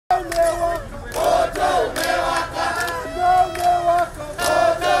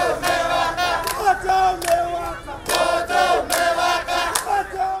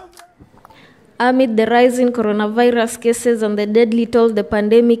Amid the rise in coronavirus cases and the deadly toll the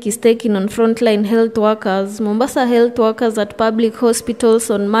pandemic is taking on frontline health workers, Mombasa health workers at public hospitals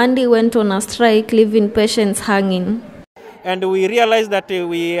on Monday went on a strike, leaving patients hanging. And we realize that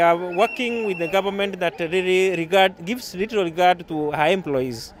we are working with the government that really gives little regard to her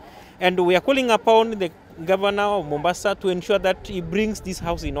employees. And we are calling upon the governor of Mombasa to ensure that he brings this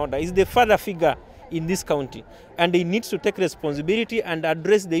house in order. He's the father figure in this county, and he needs to take responsibility and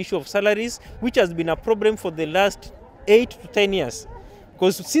address the issue of salaries, which has been a problem for the last 8 to 10 years.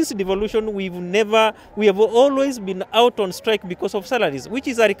 Because since devolution, we have always been out on strike because of salaries, which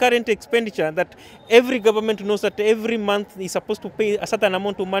is a recurrent expenditure that every government knows that every month is supposed to pay a certain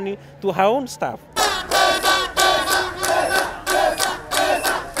amount of money to her own staff.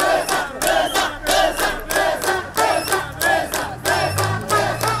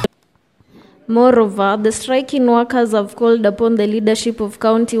 Moreover, the striking workers have called upon the leadership of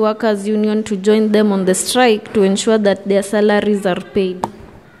County Workers Union to join them on the strike to ensure that their salaries are paid.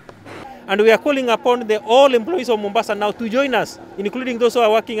 And we are calling upon all employees of Mombasa now to join us, including those who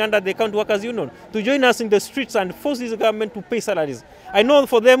are working under the County Workers Union, to join us in the streets and force this government to pay salaries. I know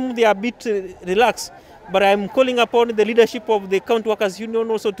for them they are a bit relaxed, but I'm calling upon the leadership of the County Workers Union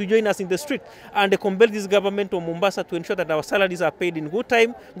also to join us in the street and compel this government of Mombasa to ensure that our salaries are paid in good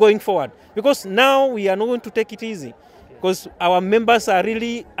time going forward. Because now we are not going to take it easy, because our members are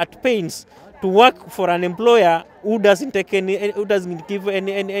really at pains to work for an employer who doesn't give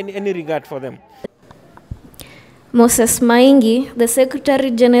any regard for them. Moses Maingi, the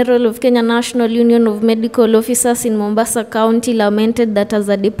Secretary General of Kenya National Union of Medical Officers in Mombasa County, lamented that as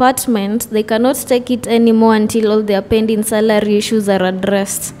a department, they cannot take it anymore until all their pending salary issues are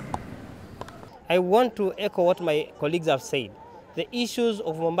addressed. I want to echo what my colleagues have said. The issues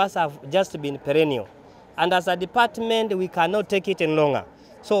of Mombasa have just been perennial. And as a department, we cannot take it any longer.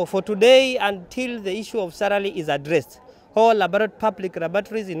 So for today, until the issue of salary is addressed, all public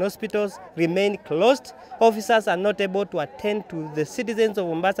laboratories in hospitals remain closed. Officers are not able to attend to the citizens of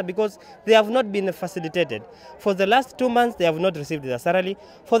Mombasa because they have not been facilitated. For the last 2 months, they have not received their salary.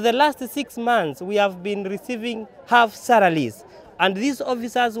 For the last 6 months, we have been receiving half salaries. And these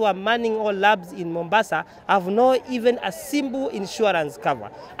officers who are manning all labs in Mombasa have not even a simple insurance cover.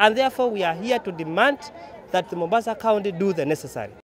 And therefore, we are here to demand that the Mombasa County do the necessary.